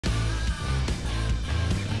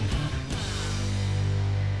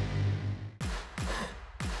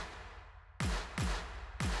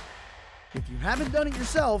haven't done it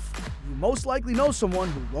yourself, you most likely know someone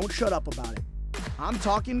who won't shut up about it. I'm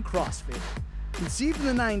talking CrossFit. Conceived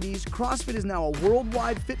in the 90s, CrossFit is now a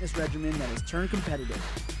worldwide fitness regimen that has turned competitive.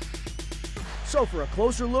 So for a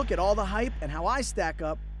closer look at all the hype and how I stack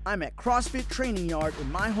up, I'm at CrossFit Training Yard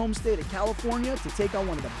in my home state of California to take on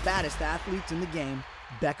one of the baddest athletes in the game,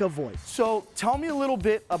 Becca Voigt. So tell me a little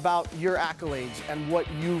bit about your accolades and what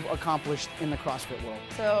you've accomplished in the CrossFit world.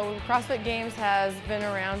 So CrossFit Games has been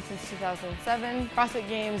around since 2007. CrossFit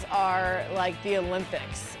Games are like the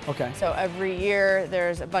Olympics. Okay. So every year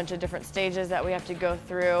there's a bunch of different stages that we have to go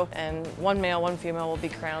through, and one male, one female will be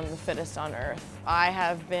crowned the fittest on earth. I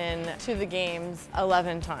have been to the games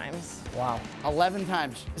 11 times. Wow, 11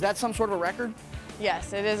 times. Is that some sort of a record?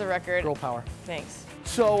 Yes, it is a record. Girl power. Thanks.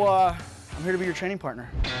 So I'm here to be your training partner.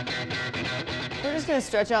 We're just gonna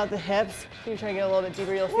stretch out the hips. You're trying to get a little bit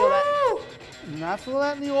deeper, you'll feel that. Not feel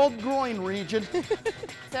that in the old groin region.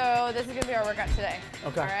 So this is gonna be our workout today.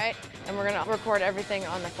 Okay. All right? And we're gonna record everything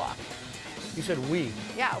on the clock. You said we.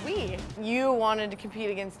 Yeah, we. You wanted to compete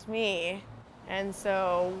against me, and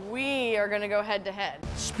so we are gonna go head to head.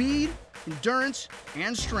 Speed, endurance,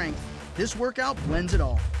 and strength, this workout blends it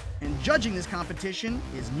all. And judging this competition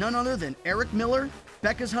is none other than Eric Miller,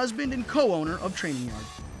 Becca's husband and co-owner of Training Yard.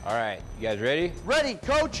 All right, you guys ready? Ready,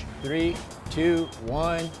 coach. 3, 2,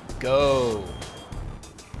 1, go.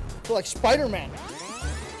 I feel like Spider-Man.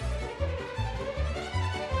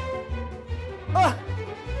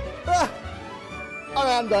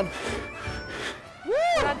 I'm done.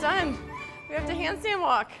 We're not done. We have to handstand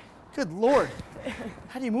walk. Good Lord.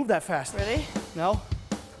 How do you move that fast? Ready? No.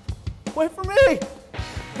 Wait for me.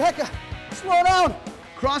 Becca, slow down.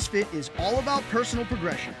 CrossFit is all about personal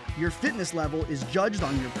progression. Your fitness level is judged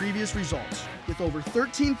on your previous results. With over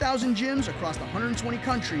 13,000 gyms across 120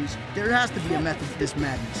 countries, there has to be a method to this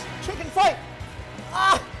madness. Chicken fight.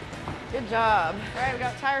 Ah! Good job. All right, we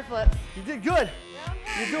got tire flips. You did good.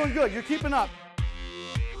 You're doing good. You're keeping up.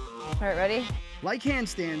 All right, ready? Like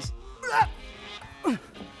handstands,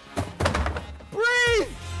 Breathe!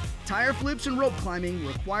 tire flips and rope climbing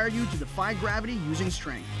require you to defy gravity using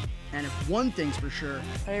strength. And if one thing's for sure,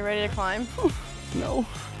 Are you ready to climb? No.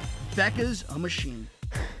 Becca's a machine.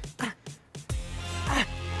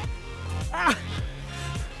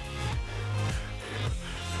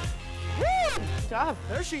 Good job.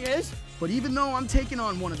 There she is. But even though I'm taking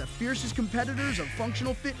on one of the fiercest competitors of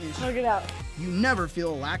functional fitness, Look it out. you never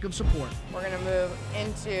feel a lack of support. We're gonna move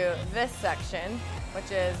into this section,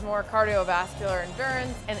 which is more cardiovascular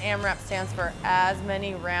endurance, and AMRAP stands for as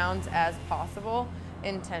many rounds as possible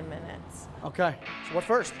in 10 minutes. Okay, so what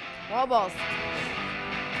first? Wall balls.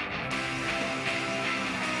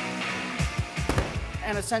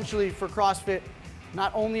 And essentially for CrossFit,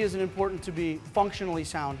 not only is it important to be functionally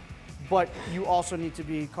sound, but you also need to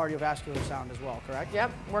be cardiovascular sound as well, correct?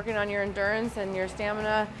 Yep, working on your endurance and your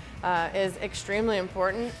stamina is extremely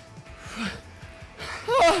important.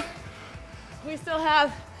 We still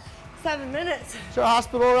have 7 minutes. Is there a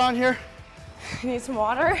hospital around here? You need some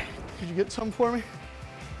water? Could you get some for me?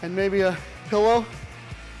 And maybe a pillow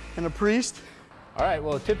and a priest? All right,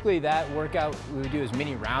 well, typically that workout, we would do as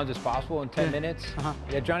many rounds as possible in 10 minutes.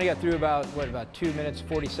 Yeah, Johnny got through about 2 minutes,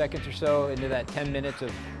 40 seconds or so into that 10 minutes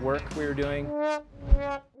of work we were doing.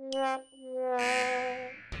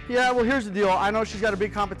 Yeah, well, here's the deal. I know she's got a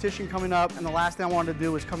big competition coming up, and the last thing I wanted to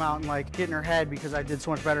do was come out and like get in her head because I did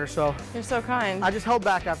so much better. So You're so kind. I just held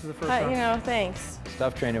back after the first But, round. you know, thanks. It's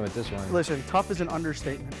tough training with this one. Listen, tough is an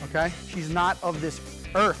understatement, okay? She's not of this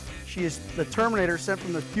earth. She is the Terminator sent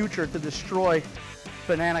from the future to destroy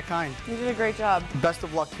banana kind. You did a great job. Best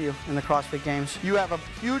of luck to you in the CrossFit Games. You have a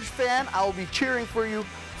huge fan. I will be cheering for you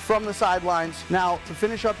from the sidelines. Now, to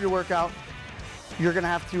finish up your workout, you're gonna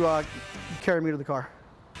have to carry me to the car.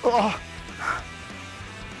 Oh.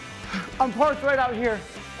 I'm parked right out here.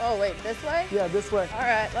 Oh, wait, this way? Yeah, this way. All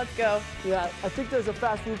right, let's go. Yeah, I think there's a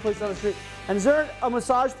fast food place down the street. And is there a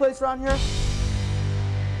massage place around here?